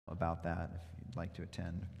about that if you'd like to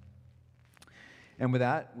attend. And with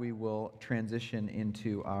that, we will transition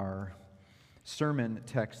into our sermon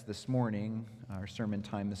text this morning, our sermon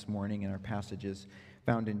time this morning, and our passages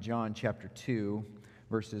found in John chapter 2,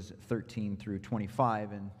 verses 13 through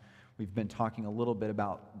 25. And we've been talking a little bit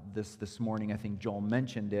about this morning. I think Joel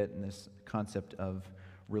mentioned it, in this concept of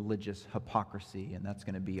religious hypocrisy, and that's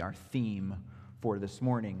going to be our theme for this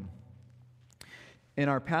morning. In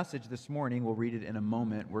our passage this morning, we'll read it in a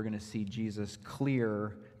moment, we're going to see Jesus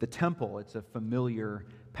clear the temple. It's a familiar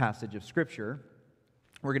passage of Scripture.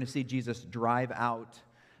 We're going to see Jesus drive out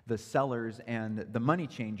the sellers and the money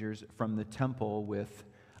changers from the temple with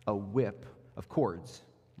a whip of cords,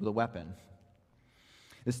 with a weapon.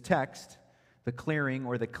 This text, the clearing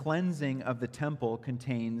or the cleansing of the temple,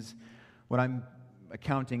 contains what I'm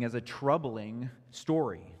accounting as a troubling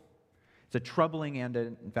story. It's a troubling and,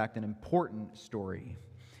 in fact, an important story.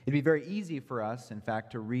 It'd be very easy for us, in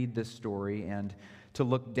fact, to read this story and to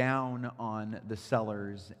look down on the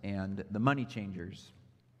sellers and the money changers.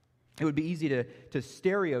 It would be easy to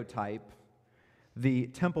stereotype the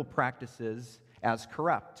temple practices as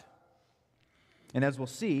corrupt. And as we'll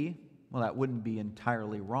see, well, that wouldn't be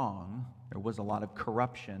entirely wrong. There was a lot of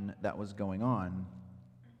corruption that was going on.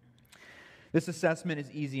 This assessment is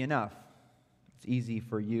easy enough. It's easy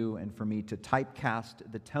for you and for me to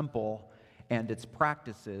typecast the temple and its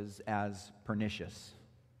practices as pernicious.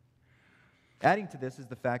 Adding to this is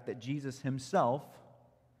the fact that Jesus himself,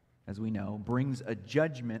 as we know, brings a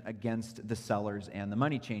judgment against the sellers and the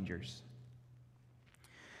money changers.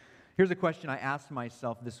 Here's a question I asked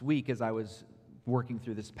myself this week as I was working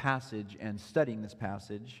through this passage and studying this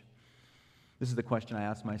passage. This is the question I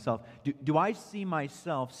asked myself. Do I see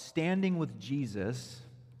myself standing with Jesus,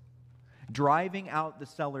 driving out the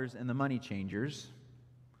sellers and the money changers,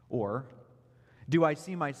 or do I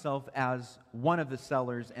see myself as one of the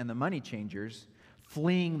sellers and the money changers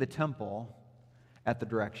fleeing the temple at the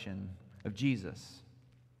direction of Jesus?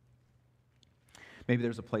 Maybe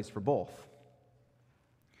there's a place for both.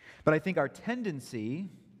 But I think our tendency,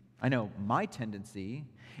 I know my tendency,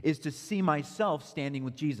 is to see myself standing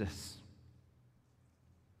with Jesus.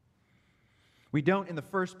 We don't, in the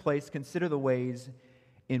first place, consider the ways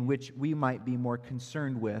in which we might be more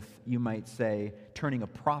concerned with, you might say, turning a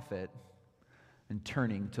profit and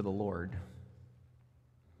turning to the Lord.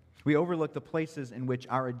 We overlook the places in which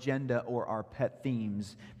our agenda or our pet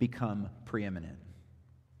themes become preeminent.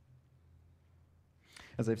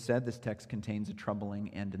 As I've said, this text contains a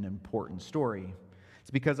troubling and an important story.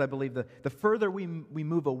 It's because I believe the further we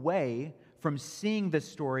move away from seeing this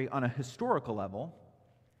story on a historical level,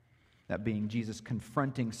 that being Jesus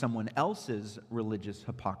confronting someone else's religious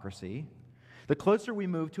hypocrisy, the closer we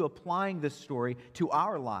move to applying this story to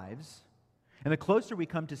our lives, and the closer we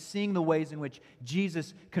come to seeing the ways in which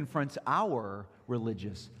Jesus confronts our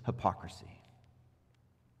religious hypocrisy.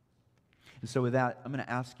 And so with that, I'm going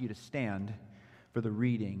to ask you to stand for the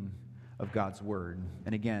reading of God's Word.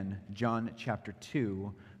 And again, John chapter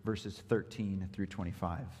 2, verses 13 through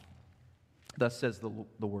 25. Thus says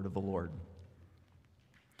the word of the Lord.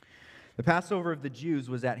 The Passover of the Jews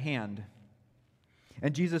was at hand,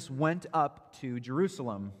 and Jesus went up to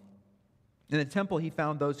Jerusalem. In the temple he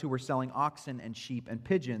found those who were selling oxen and sheep and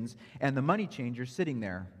pigeons, and the money changers sitting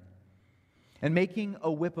there. And making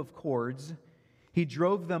a whip of cords, he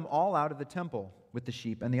drove them all out of the temple with the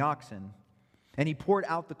sheep and the oxen. And he poured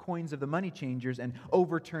out the coins of the money changers and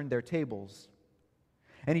overturned their tables.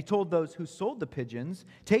 And he told those who sold the pigeons,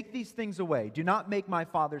 "Take these things away. Do not make my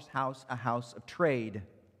Father's house a house of trade."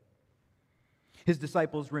 His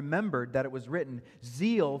disciples remembered that it was written,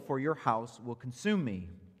 "Zeal for your house will consume me."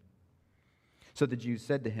 So the Jews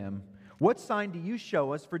said to him, "What sign do you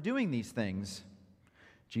show us for doing these things?"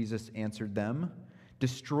 Jesus answered them,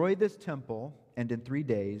 "Destroy this temple, and in 3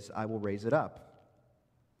 days I will raise it up."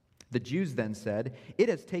 The Jews then said, "It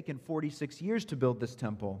has taken 46 years to build this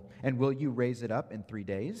temple, and will you raise it up in 3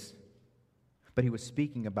 days?" But he was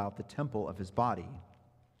speaking about the temple of his body.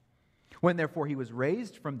 When therefore he was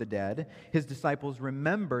raised from the dead, his disciples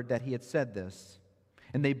remembered that he had said this,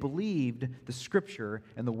 and they believed the scripture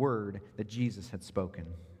and the word that Jesus had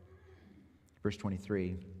spoken. Verse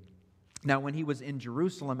 23. Now when he was in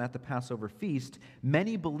Jerusalem at the Passover feast,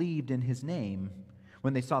 many believed in his name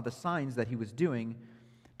when they saw the signs that he was doing.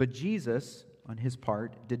 But Jesus, on his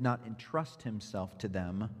part, did not entrust himself to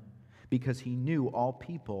them, because he knew all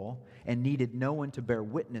people and needed no one to bear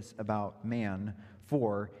witness about man,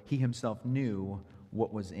 for he himself knew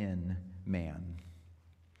what was in man.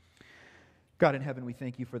 God in heaven, we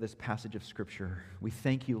thank you for this passage of Scripture. We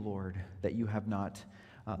thank you, Lord, that you have not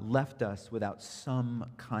left us without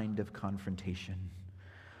some kind of confrontation.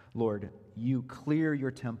 Lord, you clear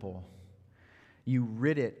your temple. You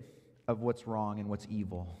rid it of what's wrong and what's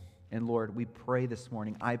evil. And Lord, we pray this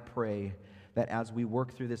morning, I pray that as we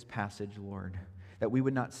work through this passage, Lord, that we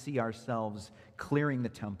would not see ourselves clearing the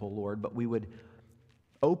temple, Lord, but we would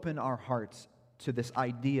open our hearts to this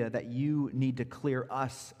idea that you need to clear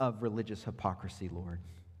us of religious hypocrisy, Lord.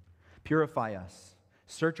 Purify us.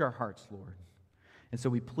 Search our hearts, Lord. And so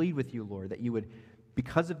we plead with you, Lord, that you would,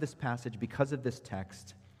 because of this passage, because of this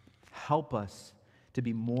text, help us to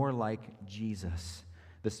be more like Jesus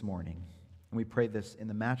this morning. And we pray this in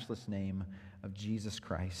the matchless name of Jesus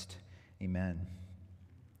Christ. Amen.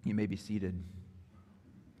 You may be seated.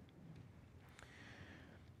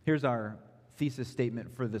 Here's our thesis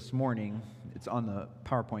statement for this morning. It's on the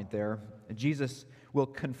PowerPoint there. Jesus will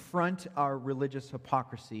confront our religious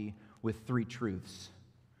hypocrisy with three truths.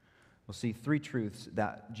 We'll see three truths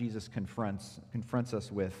that Jesus confronts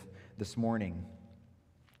us with this morning.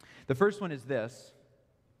 The first one is this: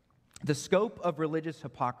 the scope of religious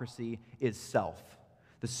hypocrisy is self.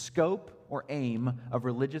 The scope or aim of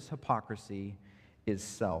religious hypocrisy is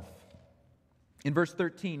self. In verse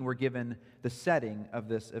 13, we're given the setting of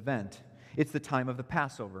this event. It's the time of the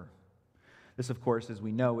Passover. This, of course, as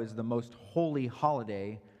we know, is the most holy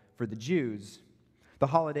holiday for the Jews. The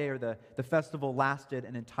holiday or the festival lasted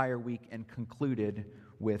an entire week and concluded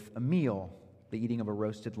with a meal, the eating of a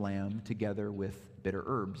roasted lamb together with bitter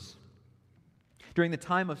herbs. During the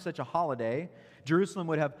time of such a holiday, Jerusalem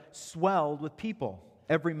would have swelled with people.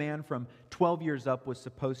 Every man from 12 years up was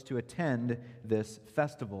supposed to attend this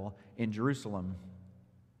festival in Jerusalem.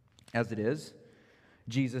 As it is,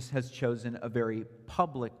 Jesus has chosen a very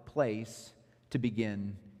public place to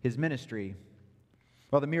begin his ministry.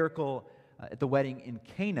 While the miracle at the wedding in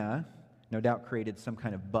Cana no doubt created some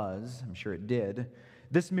kind of buzz, I'm sure it did,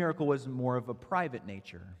 this miracle was more of a private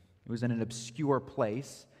nature. It was in an obscure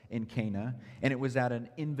place in Cana, and it was at an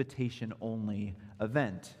invitation-only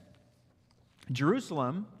event.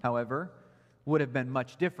 Jerusalem, however, would have been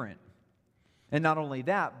much different. And not only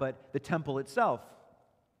that, but the temple itself.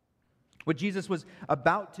 What Jesus was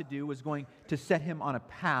about to do was going to set him on a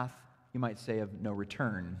path, you might say, of no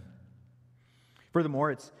return.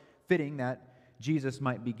 Furthermore, it's fitting that Jesus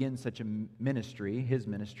might begin such a ministry, his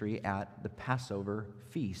ministry, at the Passover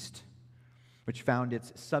feast, which found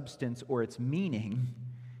its substance or its meaning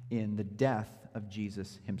in the death of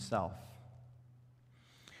Jesus himself.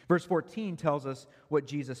 Verse 14 tells us what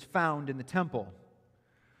Jesus found in the temple.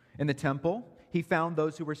 In the temple, he found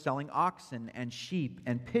those who were selling oxen and sheep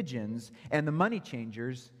and pigeons and the money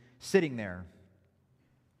changers sitting there.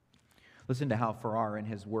 Listen to how Farrar, in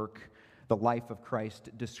his work, The Life of Christ,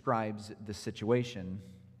 describes the situation.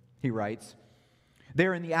 He writes,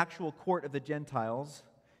 "There in the actual court of the Gentiles,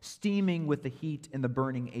 steaming with the heat in the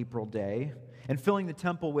burning April day, and filling the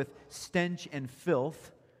temple with stench and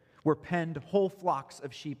filth, were penned whole flocks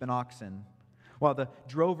of sheep and oxen, while the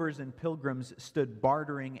drovers and pilgrims stood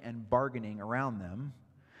bartering and bargaining around them.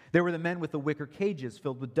 There were the men with the wicker cages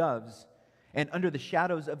filled with doves, and under the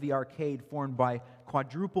shadows of the arcade formed by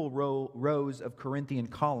quadruple rows of Corinthian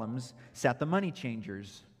columns sat the money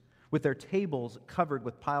changers, with their tables covered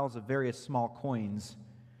with piles of various small coins,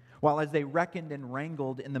 while as they reckoned and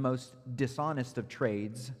wrangled in the most dishonest of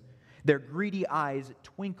trades, their greedy eyes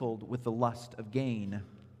twinkled with the lust of gain.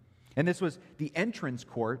 And this was the entrance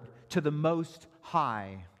court to the Most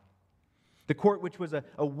High, the court which was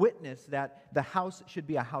a witness that the house should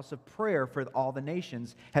be a house of prayer for all the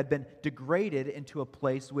nations, had been degraded into a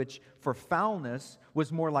place which for foulness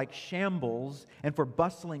was more like shambles, and for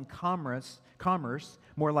bustling commerce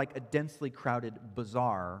more like a densely crowded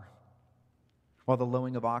bazaar. While the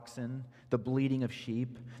lowing of oxen, the bleating of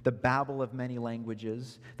sheep, the babble of many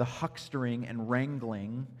languages, the huckstering and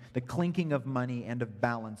wrangling, the clinking of money and of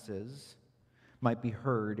balances might be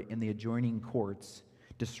heard in the adjoining courts,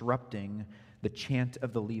 disrupting the chant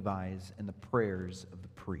of the Levites and the prayers of the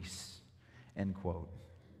priests." End quote.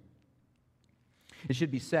 It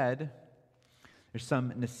should be said, there's some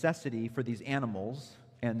necessity for these animals,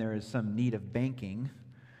 and there is some need of banking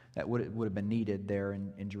that would have been needed there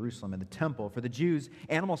in Jerusalem in the temple. For the Jews,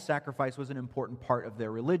 animal sacrifice was an important part of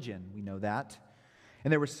their religion. We know that.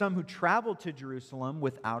 And there were some who traveled to Jerusalem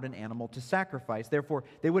without an animal to sacrifice. Therefore,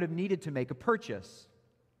 they would have needed to make a purchase.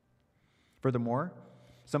 Furthermore,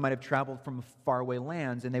 some might have traveled from faraway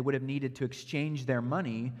lands, and they would have needed to exchange their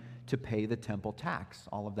money to pay the temple tax.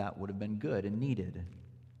 All of that would have been good and needed.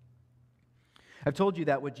 I've told you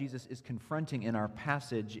that what Jesus is confronting in our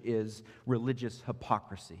passage is religious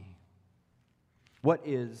hypocrisy. What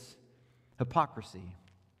is hypocrisy?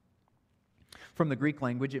 From the Greek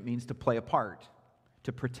language, it means to play a part,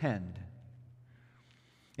 to pretend.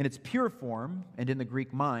 In its pure form, and in the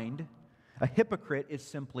Greek mind, a hypocrite is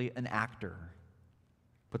simply an actor.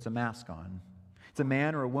 Puts a mask on. It's a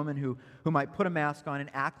man or a woman who might put a mask on and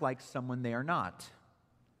act like someone they are not.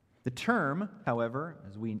 The term, however,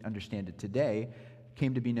 as we understand it today,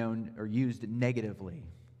 came to be known or used negatively.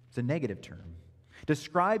 It's a negative term. It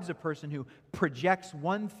describes a person who projects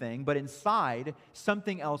one thing, but inside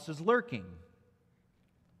something else is lurking.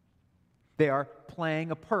 They are playing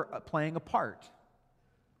a part.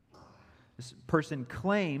 This person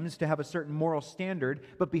claims to have a certain moral standard,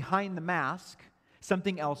 but behind the mask,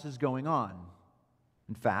 something else is going on.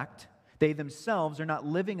 In fact, they themselves are not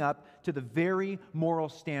living up to the very moral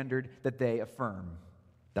standard that they affirm.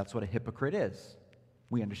 That's what a hypocrite is.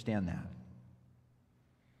 We understand that.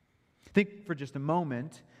 Think for just a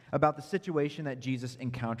moment about the situation that Jesus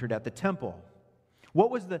encountered at the temple. What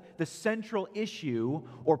was the central issue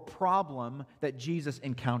or problem that Jesus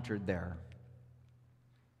encountered there?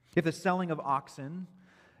 If the selling of oxen,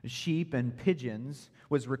 sheep, and pigeons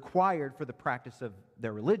was required for the practice of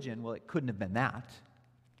their religion, well, it couldn't have been that.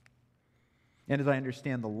 And as I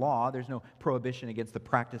understand the law, there's no prohibition against the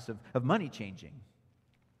practice of money changing.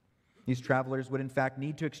 These travelers would in fact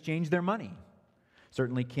need to exchange their money.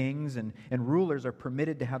 Certainly kings and rulers are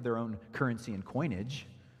permitted to have their own currency and coinage.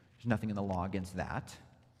 There's nothing in the law against that.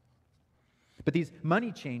 But these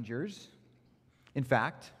money changers, in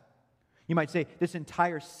fact, you might say this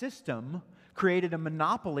entire system created a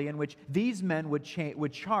monopoly in which these men would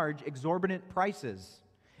charge exorbitant prices,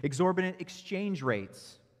 exorbitant exchange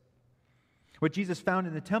rates. What Jesus found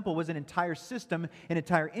in the temple was an entire system, an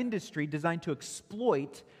entire industry designed to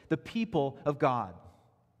exploit the people of God.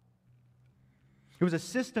 It was a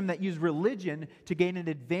system that used religion to gain an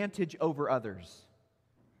advantage over others.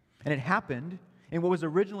 And it happened in what was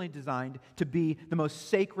originally designed to be the most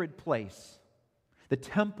sacred place, the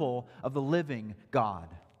temple of the living God.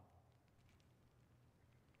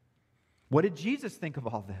 What did Jesus think of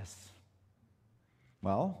all this?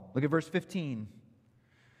 Well, look at verse 15.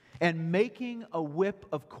 And making a whip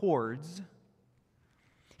of cords,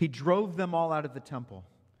 he drove them all out of the temple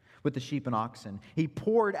with the sheep and oxen. He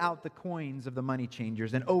poured out the coins of the money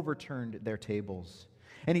changers and overturned their tables.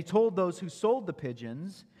 And he told those who sold the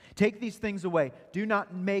pigeons, "Take these things away. Do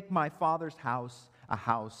not make my Father's house a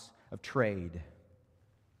house of trade."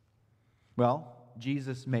 Well,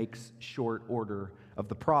 Jesus makes short order of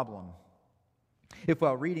the problem. If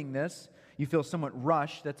while reading this, you feel somewhat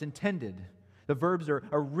rushed, that's intended. The verbs are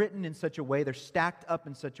written in such a way, they're stacked up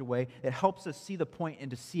in such a way, it helps us see the point and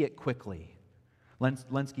to see it quickly.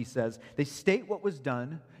 Lenski says, they state what was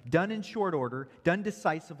done in short order, done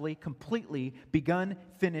decisively, completely, begun,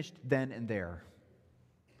 finished, then and there.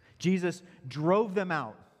 Jesus drove them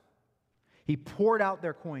out. He poured out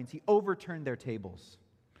their coins. He overturned their tables.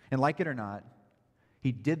 And like it or not,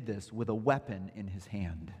 he did this with a weapon in his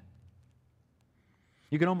hand.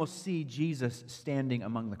 You can almost see Jesus standing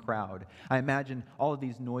among the crowd. I imagine all of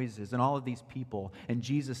these noises and all of these people, and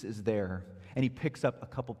Jesus is there, and he picks up a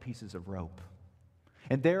couple pieces of rope.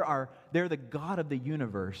 And they're the God of the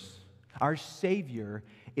universe. Our Savior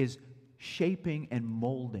is shaping and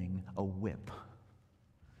molding a whip.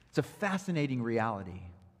 It's a fascinating reality.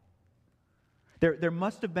 There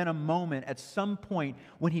must have been a moment at some point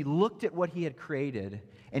when he looked at what he had created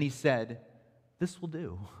and he said, "This will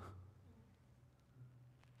do."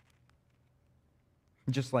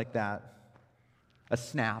 And just like that, a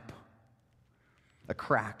snap, a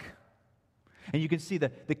crack. And you can see the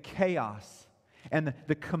chaos and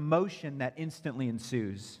the commotion that instantly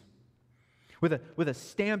ensues. With a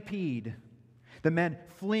stampede, the men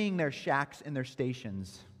fleeing their shacks and their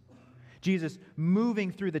stations. Jesus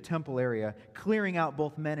moving through the temple area, clearing out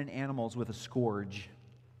both men and animals with a scourge.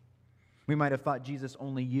 We might have thought Jesus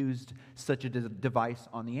only used such a device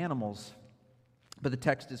on the animals, but the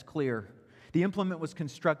text is clear. The implement was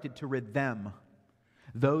constructed to rid them,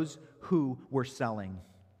 those who were selling,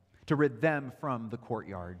 to rid them from the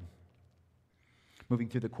courtyard. Moving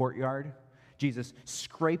through the courtyard, Jesus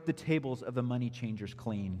scraped the tables of the money changers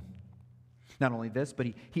clean. Not only this, but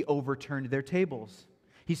he overturned their tables.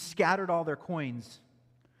 He scattered all their coins.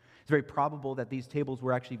 It's very probable that these tables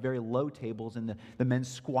were actually very low tables and the men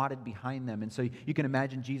squatted behind them. And so you can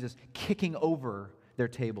imagine Jesus kicking over their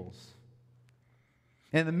tables.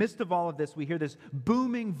 And in the midst of all of this, we hear this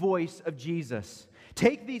booming voice of Jesus.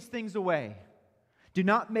 "Take these things away. Do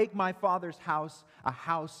not make my Father's house a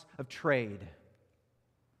house of trade."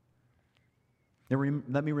 Now,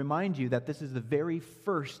 let me remind you that this is the very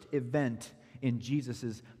first event in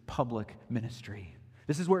Jesus' public ministry.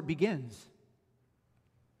 This is where it begins.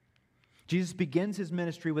 Jesus begins his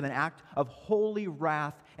ministry with an act of holy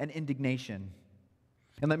wrath and indignation.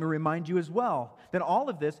 And let me remind you as well that all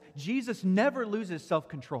of this, Jesus never loses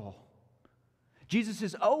self-control. Jesus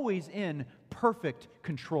is always in perfect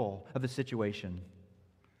control of the situation.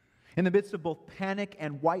 In the midst of both panic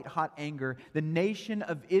and white-hot anger, the nation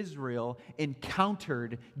of Israel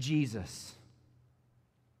encountered Jesus.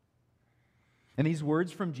 And these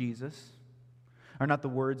words from Jesus are not the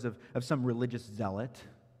words of some religious zealot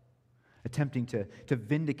attempting to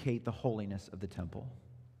vindicate the holiness of the temple.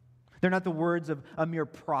 They're not the words of a mere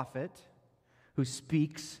prophet who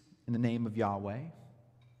speaks in the name of Yahweh.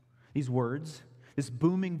 These words, this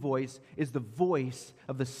booming voice, is the voice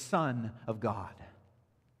of the Son of God.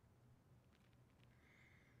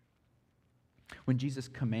 When Jesus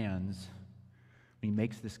commands, when he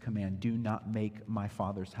makes this command, do not make my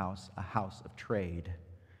Father's house a house of trade,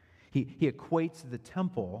 he equates the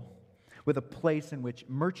temple with a place in which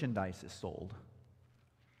merchandise is sold.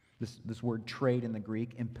 This word trade in the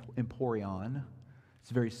Greek, emporion,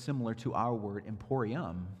 it's very similar to our word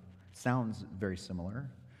emporium. Sounds very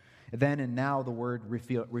similar. Then and now the word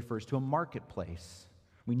refers to a marketplace.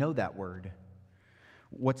 We know that word.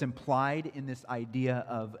 What's implied in this idea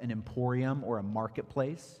of an emporium or a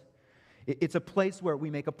marketplace? It's a place where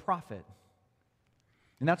we make a profit.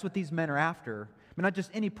 And that's what these men are after. But not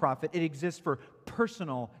just any profit, it exists for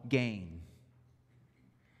personal gain.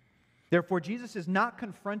 Therefore, Jesus is not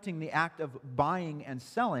confronting the act of buying and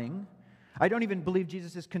selling. I don't even believe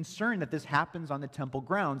Jesus is concerned that this happens on the temple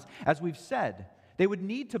grounds. As we've said, they would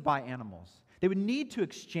need to buy animals. They would need to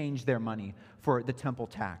exchange their money for the temple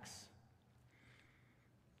tax.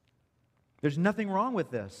 There's nothing wrong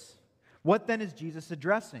with this. What then is Jesus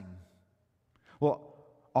addressing? Well,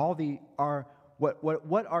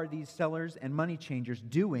 what are these sellers and money changers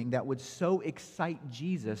doing that would so excite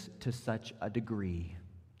Jesus to such a degree?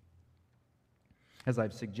 As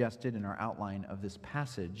I've suggested in our outline of this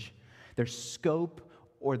passage, their scope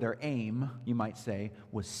or their aim, you might say,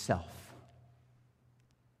 was self.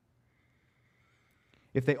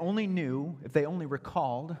 If they only knew, if they only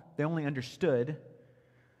recalled, they only understood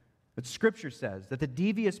that Scripture says that the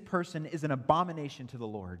devious person is an abomination to the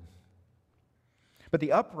Lord. But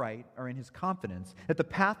the upright are in his confidence, that the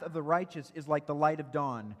path of the righteous is like the light of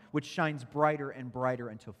dawn, which shines brighter and brighter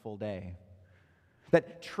until full day.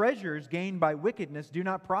 That treasures gained by wickedness do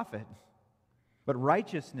not profit, but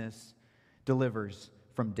righteousness delivers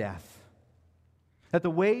from death. That the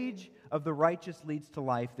wage of the righteous leads to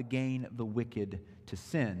life, the gain of the wicked to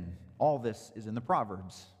sin. All this is in the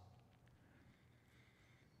Proverbs.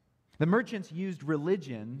 The merchants used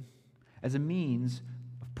religion as a means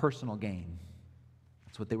of personal gain.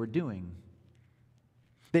 That's what they were doing.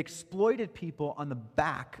 They exploited people on the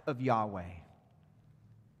back of Yahweh.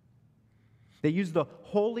 They used the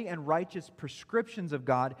holy and righteous prescriptions of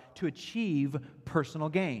God to achieve personal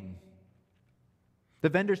gain. The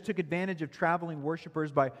vendors took advantage of traveling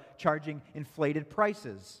worshipers by charging inflated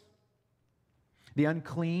prices. The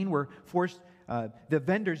unclean were forced, the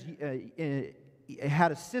vendors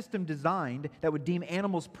had a system designed that would deem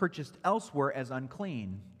animals purchased elsewhere as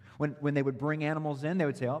unclean. When they would bring animals in, they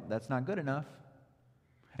would say, oh, that's not good enough.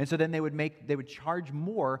 And so then they would charge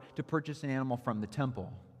more to purchase an animal from the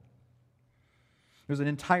temple. There was an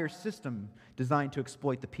entire system designed to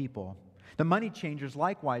exploit the people. The money changers,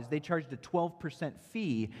 likewise, they charged a 12%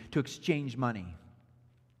 fee to exchange money.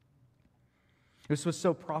 This was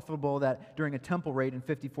so profitable that during a temple raid in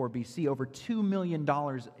 54 BC, over $2 million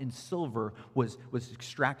in silver was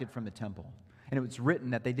extracted from the temple. And it was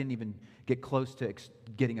written that they didn't even get close to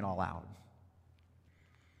getting it all out.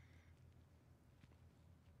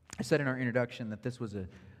 I said in our introduction that this was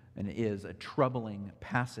and is a troubling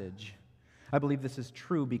passage. I believe this is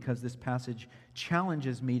true because this passage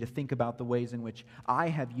challenges me to think about the ways in which I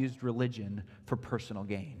have used religion for personal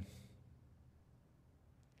gain.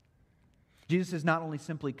 Jesus is not only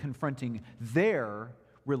simply confronting their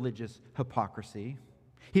religious hypocrisy,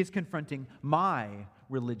 he is confronting my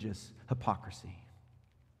religious hypocrisy.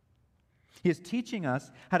 He is teaching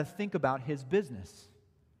us how to think about his business.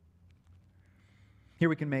 Here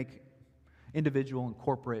we can make individual and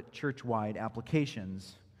corporate, church-wide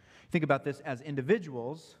applications. Think about this as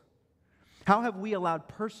individuals. How have we allowed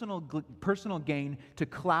personal gain to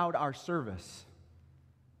cloud our service?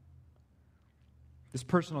 This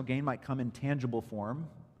personal gain might come in tangible form,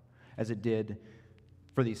 as it did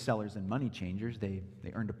for these sellers and money changers. They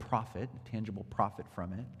earned a profit, a tangible profit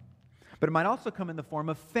from it. But it might also come in the form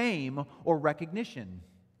of fame or recognition.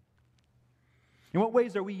 In what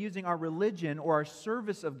ways are we using our religion or our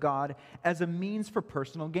service of God as a means for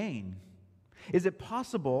personal gain? Is it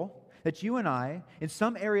possible that you and I, in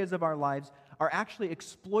some areas of our lives, are actually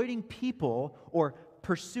exploiting people or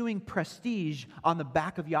pursuing prestige on the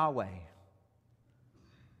back of Yahweh.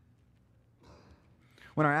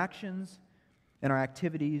 When our actions and our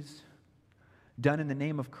activities done in the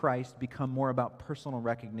name of Christ become more about personal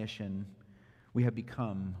recognition, we have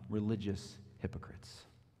become religious hypocrites.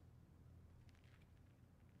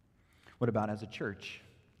 What about as a church?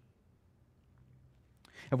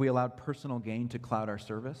 Have we allowed personal gain to cloud our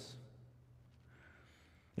service?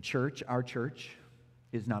 The church, our church,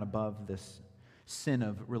 is not above this sin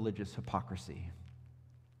of religious hypocrisy.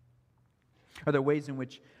 Are there ways in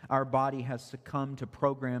which our body has succumbed to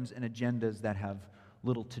programs and agendas that have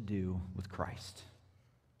little to do with Christ?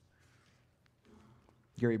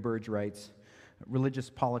 Gary Burge writes, religious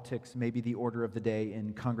politics may be the order of the day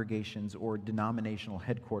in congregations or denominational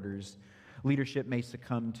headquarters. Leadership may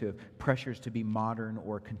succumb to pressures to be modern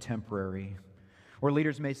or contemporary, or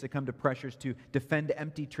leaders may succumb to pressures to defend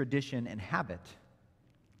empty tradition and habit.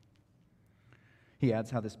 He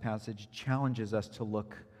adds how this passage challenges us to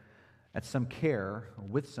look at some care, or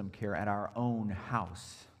with some care, at our own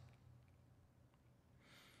house.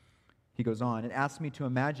 He goes on, it asks me to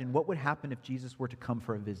imagine what would happen if Jesus were to come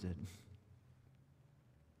for a visit.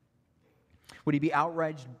 Would he be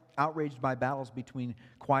outraged by battles between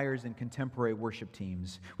choirs and contemporary worship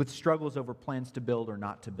teams, with struggles over plans to build or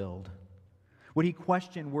not to build? Would he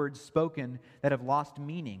question words spoken that have lost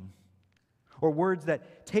meaning, or words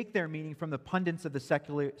that take their meaning from the pundits of the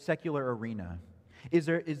secular arena? Is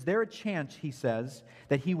there a chance, he says,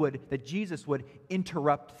 that Jesus would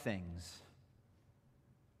interrupt things?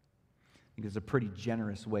 I think it's a pretty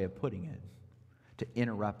generous way of putting it, to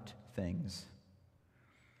interrupt things.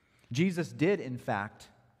 Jesus did, in fact,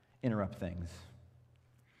 interrupt things.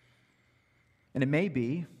 And it may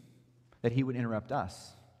be that he would interrupt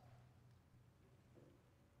us.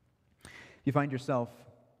 If you find yourself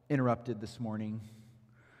interrupted this morning,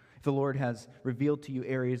 if the Lord has revealed to you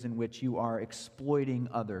areas in which you are exploiting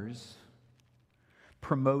others,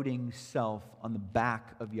 promoting self on the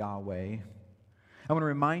back of Yahweh, I want to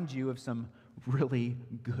remind you of some really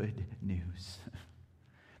good news.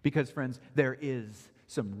 Because, friends, there is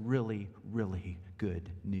some really, really good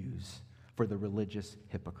news for the religious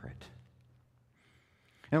hypocrite.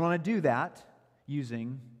 And I want to do that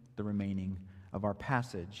using the remaining of our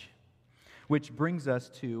passage, which brings us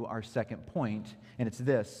to our second point, and it's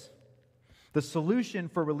this. The solution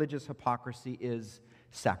for religious hypocrisy is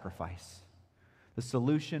sacrifice. The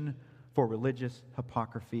solution for religious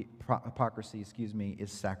hypocrisy,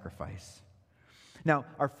 is sacrifice. Now,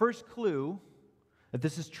 our first clue that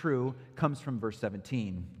this is true comes from verse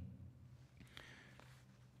 17.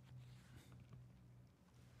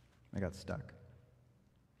 I got stuck.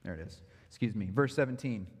 There it is. Excuse me. Verse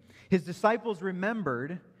 17. His disciples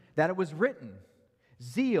remembered that it was written,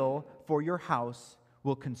 "Zeal for your house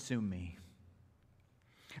will consume me."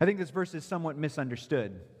 I think this verse is somewhat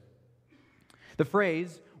misunderstood. The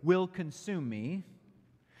phrase, "will consume me,"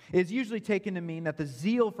 is usually taken to mean that the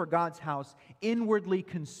zeal for God's house inwardly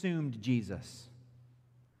consumed Jesus.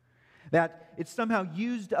 That it somehow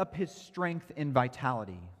used up his strength and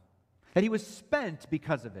vitality. That he was spent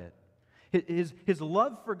because of it. His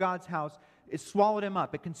love for God's house, it swallowed him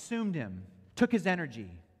up. It consumed him. Took his energy.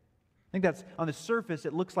 I think that's, on the surface,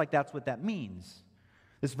 it looks like that's what that means.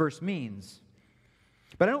 This verse means.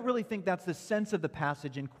 But I don't really think that's the sense of the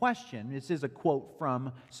passage in question. This is a quote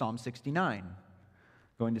from Psalm 69.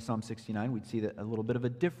 Going to Psalm 69, we'd see that a little bit of a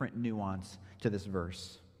different nuance to this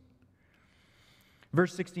verse. Psalm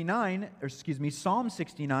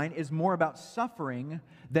 69 is more about suffering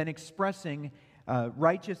than expressing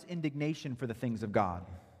righteous indignation for the things of God.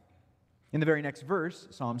 In the very next verse,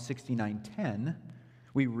 Psalm 69:10,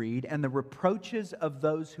 we read, "And the reproaches of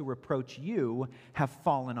those who reproach you have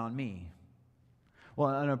fallen on me."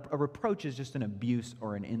 Well, a reproach is just an abuse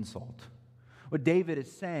or an insult. What David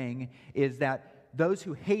is saying is that those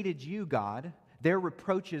who hated you, God, their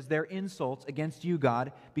reproaches, their insults against you,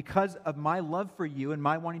 God, because of my love for you and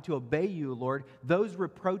my wanting to obey you, Lord, those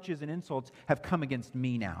reproaches and insults have come against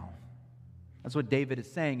me now. That's what David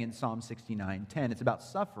is saying in Psalm 69:10. It's about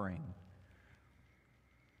suffering.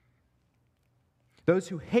 Those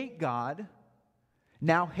who hate God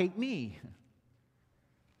now hate me.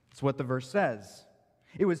 That's what the verse says.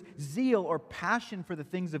 It was zeal or passion for the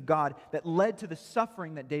things of God that led to the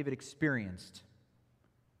suffering that David experienced.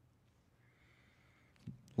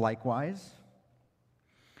 Likewise,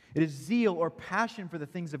 it is zeal or passion for the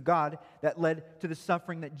things of God that led to the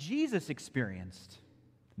suffering that Jesus experienced.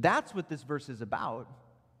 That's what this verse is about.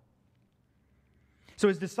 So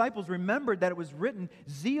his disciples remembered that it was written,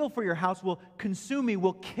 "Zeal for your house will consume me,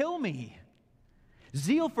 will kill me.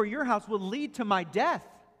 Zeal for your house will lead to my death."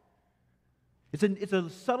 It's a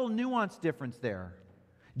subtle nuance difference there.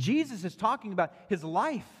 Jesus is talking about his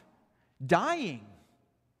life, dying.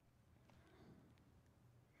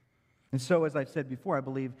 And so, as I've said before, I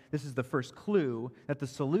believe this is the first clue that the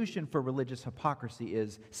solution for religious hypocrisy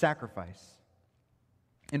is sacrifice.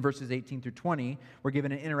 In verses 18 through 20, we're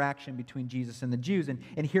given an interaction between Jesus and the Jews,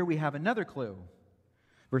 and here we have another clue.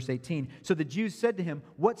 Verse 18, so the Jews said to him,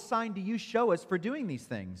 "What sign do you show us for doing these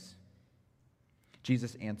things?"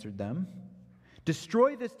 Jesus answered them,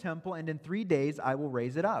 "Destroy this temple, and in 3 days I will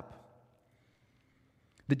raise it up."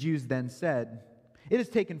 The Jews then said, "It has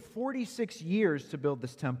taken 46 years to build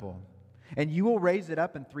this temple, and you will raise it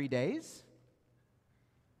up in 3 days?"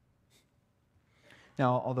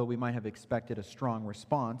 Now, although we might have expected a strong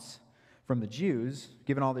response from the Jews,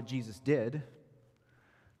 given all that Jesus did,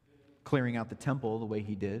 clearing out the temple the way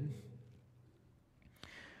he did,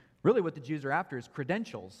 really what the Jews are after is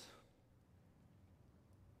credentials.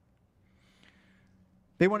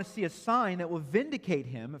 They want to see a sign that will vindicate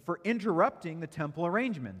him for interrupting the temple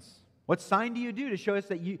arrangements. What sign do you do to show us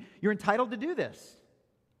that you're entitled to do this?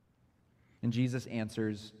 And Jesus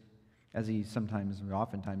answers, as he sometimes or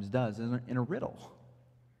oftentimes does, in a riddle.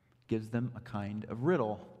 Gives them a kind of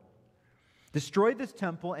riddle. Destroy this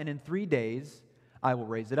temple, and in 3 days I will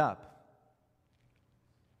raise it up.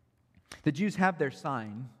 The Jews have their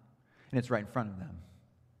sign, and it's right in front of them.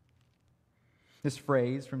 This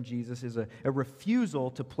phrase from Jesus is a refusal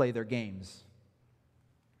to play their games.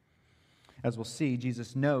 As we'll see,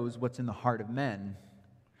 Jesus knows what's in the heart of men.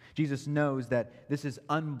 Jesus knows that this is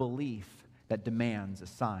unbelief that demands a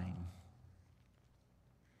sign.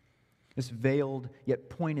 This veiled yet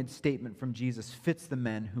pointed statement from Jesus fits the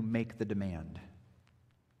men who make the demand.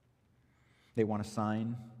 They want a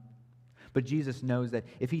sign, but Jesus knows that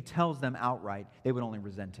if he tells them outright, they would only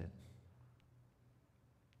resent it.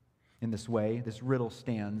 In this way, this riddle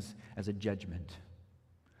stands as a judgment.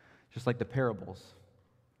 Just like the parables.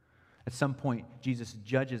 At some point, Jesus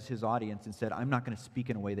judges his audience and said, "I'm not going to speak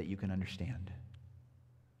in a way that you can understand."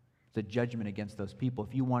 It's a judgment against those people.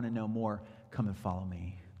 If you want to know more, come and follow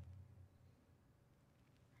me.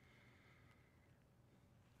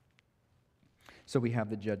 So we have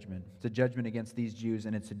the judgment. It's a judgment against these Jews,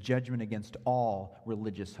 and it's a judgment against all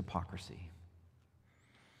religious hypocrisy.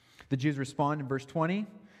 The Jews respond in verse 20.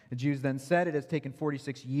 The Jews then said, "It has taken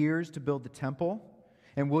 46 years to build the temple,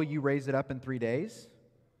 and will you raise it up in 3 days?"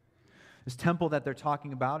 This temple that they're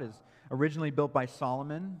talking about is originally built by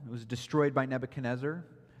Solomon. It was destroyed by Nebuchadnezzar.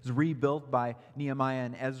 It was rebuilt by Nehemiah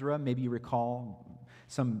and Ezra. Maybe you recall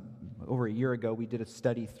over a year ago we did a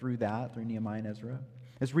study through Nehemiah and Ezra.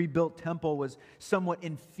 This rebuilt temple was somewhat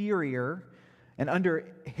inferior, and under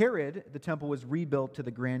Herod, the temple was rebuilt to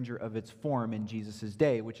the grandeur of its form in Jesus'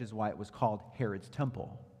 day, which is why it was called Herod's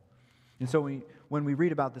temple. And so when we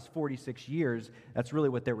read about this 46 years, that's really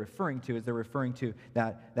what they're referring to, is they're referring to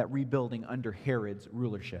that rebuilding under Herod's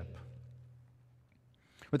rulership.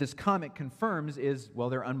 What this comment confirms is,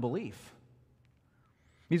 well, their unbelief.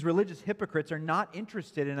 These religious hypocrites are not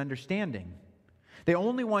interested in understanding. They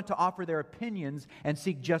only want to offer their opinions and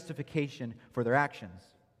seek justification for their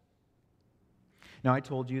actions. Now, I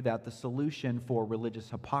told you that the solution for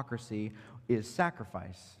religious hypocrisy is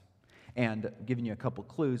sacrifice. And I've given you a couple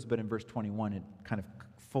clues, but in verse 21, it kind of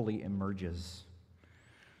fully emerges.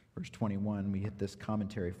 Verse 21, we hit this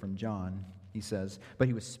commentary from John. He says, "But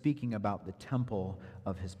he was speaking about the temple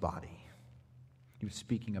of his body." He was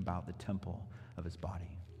speaking about the temple of his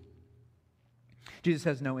body. Jesus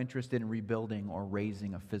has no interest in rebuilding or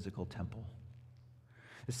raising a physical temple.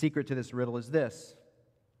 The secret to this riddle is this: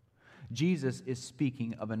 Jesus is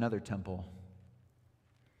speaking of another temple.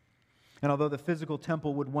 And although the physical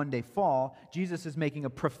temple would one day fall, Jesus is making a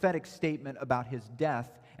prophetic statement about his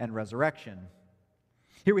death and resurrection.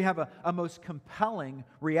 Here we have a most compelling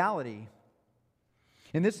reality.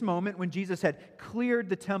 In this moment, when Jesus had cleared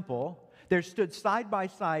the temple, there stood side by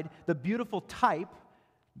side the beautiful type,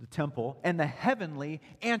 the temple, and the heavenly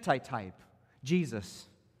antitype, Jesus,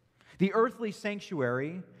 the earthly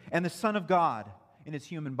sanctuary and the Son of God in his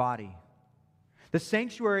human body. The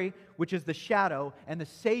sanctuary, which is the shadow, and the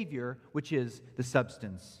Savior, which is the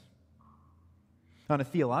substance. On a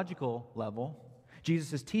theological level,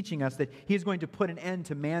 Jesus is teaching us that he is going to put an end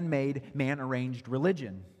to man-made, man-arranged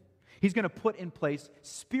religion. He's going to put in place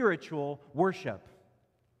spiritual worship.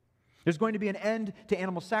 There's going to be an end to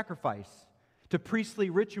animal sacrifice, to priestly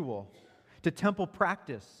ritual, to temple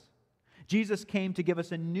practice. Jesus came to give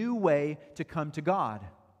us a new way to come to God.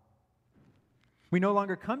 We no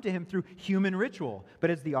longer come to him through human ritual, but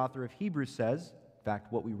as the author of Hebrews says, in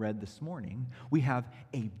fact, what we read this morning, we have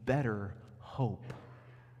a better hope.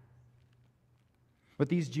 What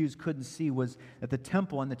these Jews couldn't see was that the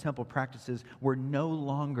temple and the temple practices were no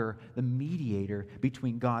longer the mediator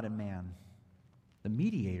between God and man. The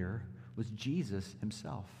mediator was Jesus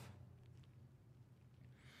himself.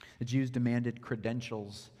 The Jews demanded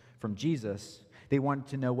credentials from Jesus. They wanted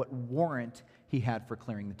to know what warrant he had for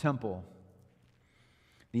clearing the temple.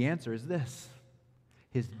 The answer is this: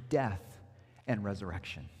 his death and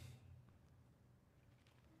resurrection.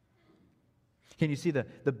 Can you see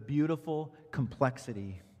the beautiful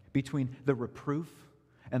complexity between the reproof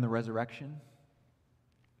and the resurrection?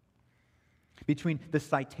 Between the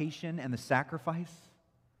citation and the sacrifice?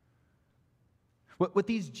 What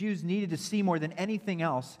these Jews needed to see more than anything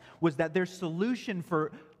else was that their solution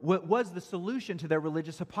for what was the solution to their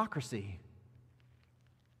religious hypocrisy.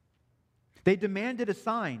 They demanded a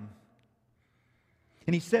sign.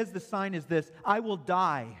 And he says the sign is this: I will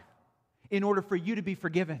die in order for you to be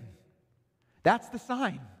forgiven. That's the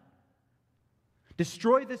sign.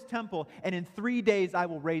 Destroy this temple, and in 3 days I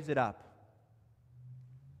will raise it up.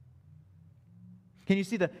 Can you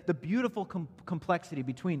see the beautiful complexity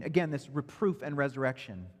between, again, this reproof and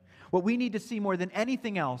resurrection? What we need to see more than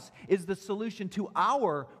anything else is the solution to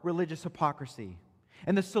our religious hypocrisy.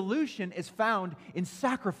 And the solution is found in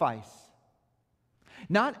sacrifice.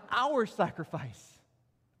 Not our sacrifice.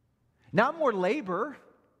 Not more labor.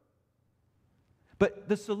 But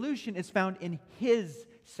the solution is found in his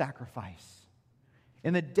sacrifice.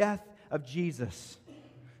 In the death of Jesus.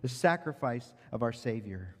 The sacrifice of our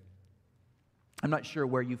Savior. I'm not sure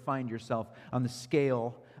where you find yourself on the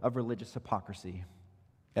scale of religious hypocrisy.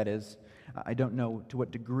 That is, I don't know to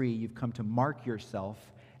what degree you've come to mark yourself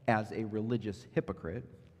as a religious hypocrite.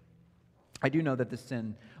 I do know that this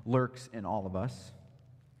sin lurks in all of us.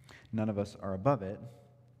 None of us are above it.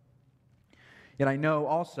 Yet I know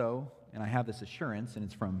also, and I have this assurance, and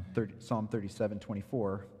it's from Psalm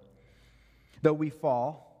 37:24, though we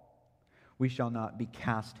fall, we shall not be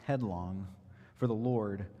cast headlong, for the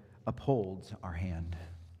Lord upholds our hand.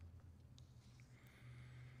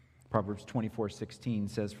 Proverbs 24:16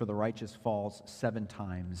 says, for the righteous falls 7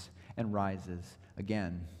 times and rises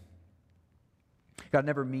again. God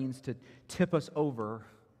never means to tip us over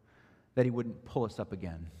that he wouldn't pull us up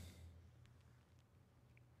again.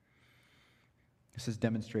 This is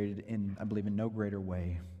demonstrated in, I believe, in no greater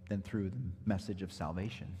way than through the message of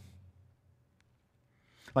salvation.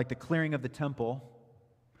 Like the clearing of the temple,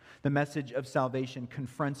 the message of salvation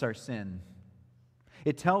confronts our sin.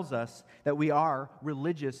 It tells us that we are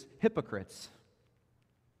religious hypocrites.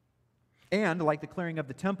 And like the clearing of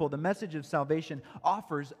the temple, the message of salvation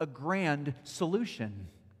offers a grand solution.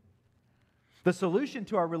 The solution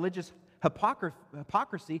to our religious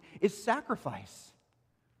hypocrisy is sacrifice.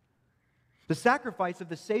 The sacrifice of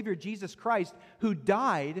the Savior Jesus Christ, who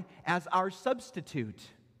died as our substitute.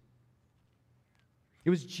 It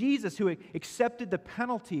was Jesus who accepted the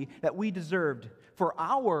penalty that we deserved for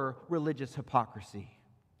our religious hypocrisy.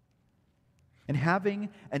 And having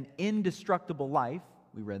an indestructible life,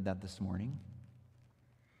 we read that this morning,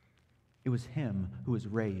 it was him who was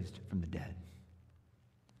raised from the dead.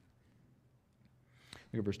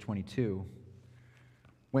 Look at verse 22.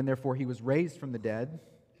 When therefore he was raised from the dead,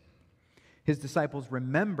 his disciples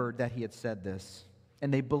remembered that he had said this,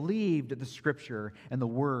 and they believed the scripture and the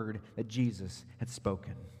word that Jesus had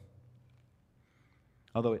spoken.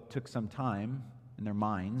 Although it took some time in their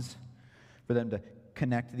minds for them to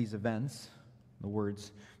connect these events, the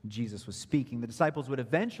words Jesus was speaking, the disciples would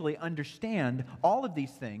eventually understand all of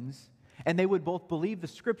these things, and they would both believe the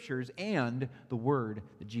scriptures and the word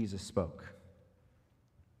that Jesus spoke.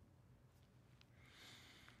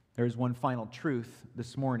 There is one final truth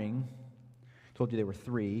this morning. I told you there were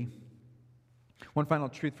 3. One final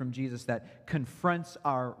truth from Jesus that confronts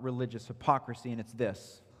our religious hypocrisy, and it's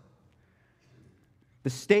this. The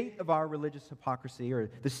state of our religious hypocrisy, or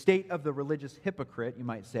the state of the religious hypocrite, you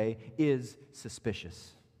might say, is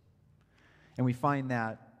suspicious. And we find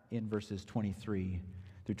that in verses 23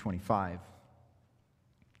 through 25.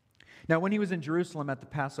 Now, when he was in Jerusalem at the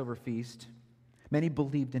Passover feast, many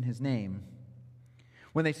believed in his name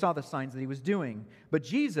when they saw the signs that he was doing. But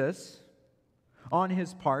Jesus, on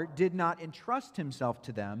his part, did not entrust himself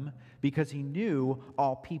to them because he knew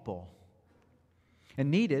all people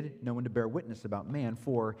and needed no one to bear witness about man,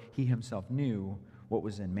 for he himself knew what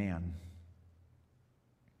was in man.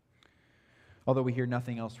 Although we hear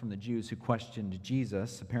nothing else from the Jews who questioned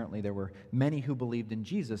Jesus, apparently there were many who believed in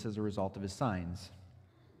Jesus as a result of his signs.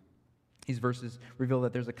 These verses reveal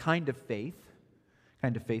that there's a kind of faith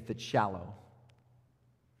that's shallow,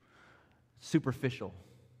 superficial,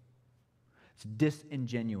 it's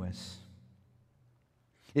disingenuous.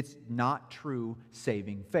 It's not true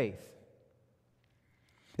saving faith.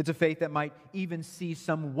 It's a faith that might even see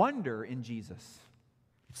some wonder in Jesus.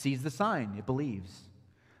 It sees the sign, it believes.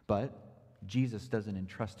 But Jesus doesn't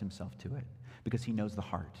entrust himself to it because he knows the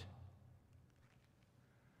heart.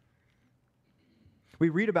 We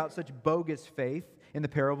read about such bogus faith in the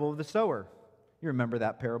parable of the sower. You remember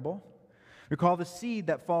that parable? Recall the seed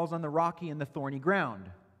that falls on the rocky and the thorny ground.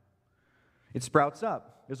 It sprouts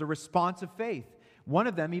up. There's a response of faith. One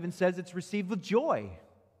of them even says it's received with joy.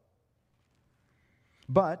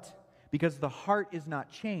 But because the heart is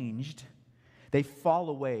not changed, they fall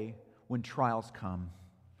away when trials come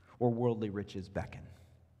or worldly riches beckon.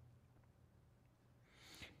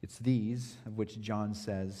 It's these of which John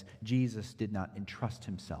says Jesus did not entrust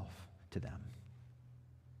himself to them.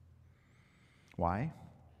 Why?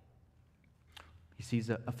 He sees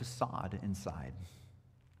a facade inside.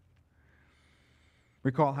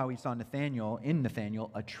 Recall how he saw in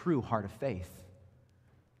Nathanael a true heart of faith.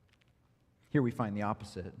 Here we find the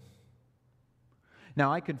opposite.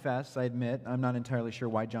 Now, I confess, I admit, I'm not entirely sure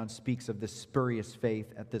why John speaks of this spurious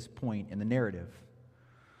faith at this point in the narrative.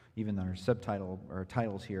 Even our subtitle or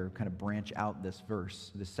titles here kind of branch out this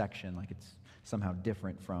verse, this section, like it's somehow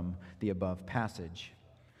different from the above passage.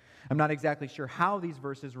 I'm not exactly sure how these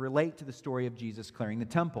verses relate to the story of Jesus clearing the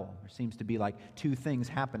temple. There seems to be like two things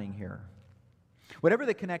happening here. Whatever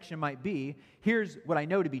the connection might be, here's what I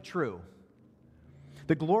know to be true.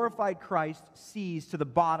 The glorified Christ sees to the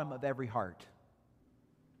bottom of every heart.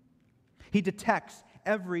 He detects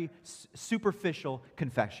every superficial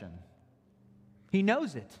confession. He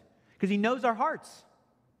knows it because he knows our hearts.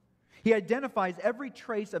 He identifies every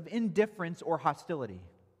trace of indifference or hostility.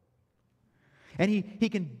 And he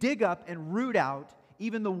can dig up and root out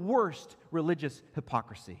even the worst religious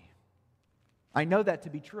hypocrisy. I know that to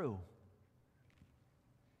be true.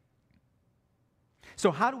 So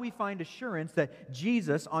how do we find assurance that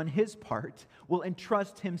Jesus, on his part, will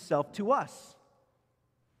entrust himself to us?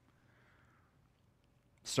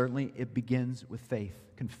 Certainly, it begins with faith,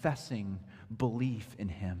 confessing belief in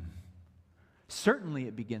him. Certainly,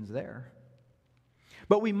 it begins there.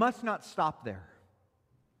 But we must not stop there.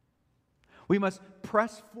 We must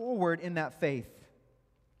press forward in that faith.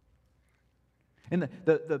 And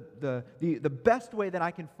the best way that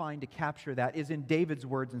I can find to capture that is in David's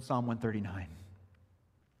words in Psalm 139.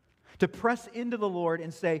 To press into the Lord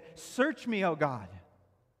and say, "Search me, O God.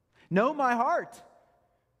 Know my heart."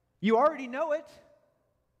 You already know it.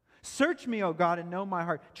 Search me, O God, and know my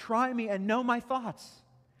heart. Try me and know my thoughts.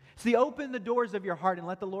 See, open the doors of your heart and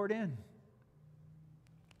let the Lord in.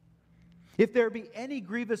 If there be any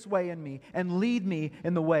grievous way in me, and lead me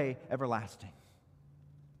in the way everlasting.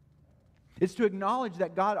 It's to acknowledge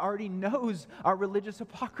that God already knows our religious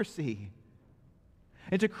hypocrisy.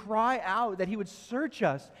 And to cry out that he would search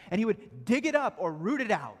us and he would dig it up or root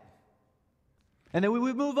it out. And then we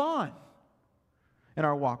would move on in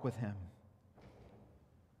our walk with him.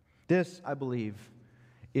 This, I believe,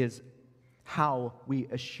 is how we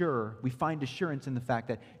find assurance in the fact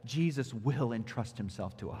that Jesus will entrust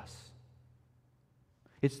himself to us.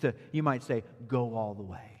 It's to, you might say, go all the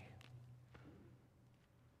way.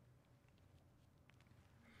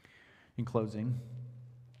 In closing,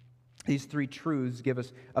 these three truths give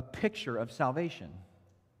us a picture of salvation.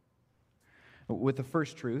 With the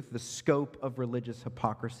first truth, the scope of religious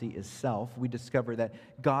hypocrisy is self, we discover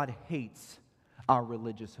that God hates our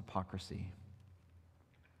religious hypocrisy.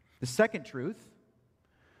 The second truth,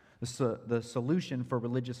 the solution for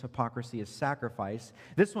religious hypocrisy is sacrifice.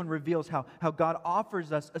 This one reveals how God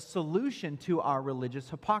offers us a solution to our religious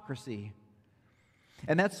hypocrisy.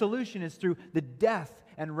 And that solution is through the death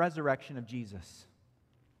and resurrection of Jesus.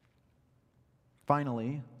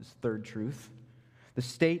 Finally, this third truth, the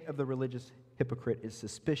state of the religious hypocrite is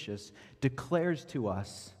suspicious, declares to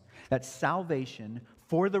us that salvation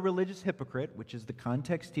for the religious hypocrite, which is the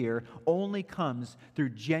context here, only comes through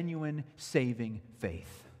genuine saving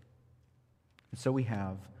faith. And so we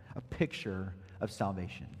have a picture of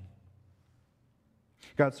salvation.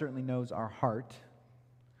 God certainly knows our heart.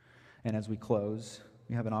 And as we close,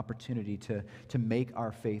 we have an opportunity to make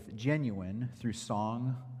our faith genuine through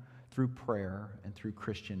song, through prayer, and through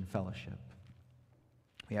Christian fellowship.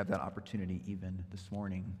 We have that opportunity even this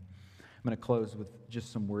morning. I'm going to close with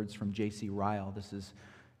just some words from J.C. Ryle. This is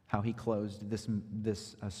how he closed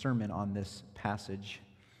this sermon on this passage.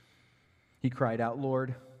 He cried out,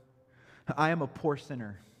 "Lord, I am a poor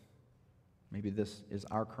sinner." Maybe this is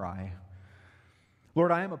our cry.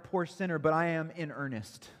 "Lord, I am a poor sinner, but I am in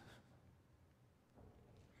earnest.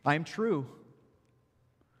 I am true.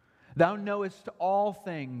 Thou knowest all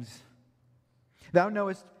things. Thou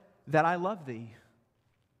knowest that I love thee.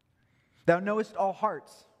 Thou knowest all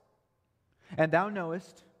hearts. And thou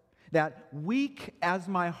knowest that weak as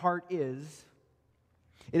my heart is,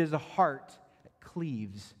 it is a heart that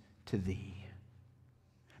cleaves to thee.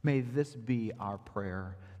 May this be our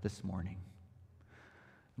prayer this morning.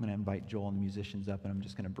 I'm going to invite Joel and the musicians up, and I'm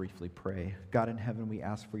just going to briefly pray. God in heaven, we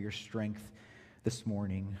ask for your strength this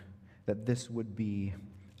morning, that this would be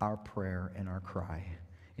our prayer and our cry.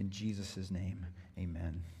 In Jesus' name,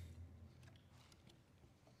 amen.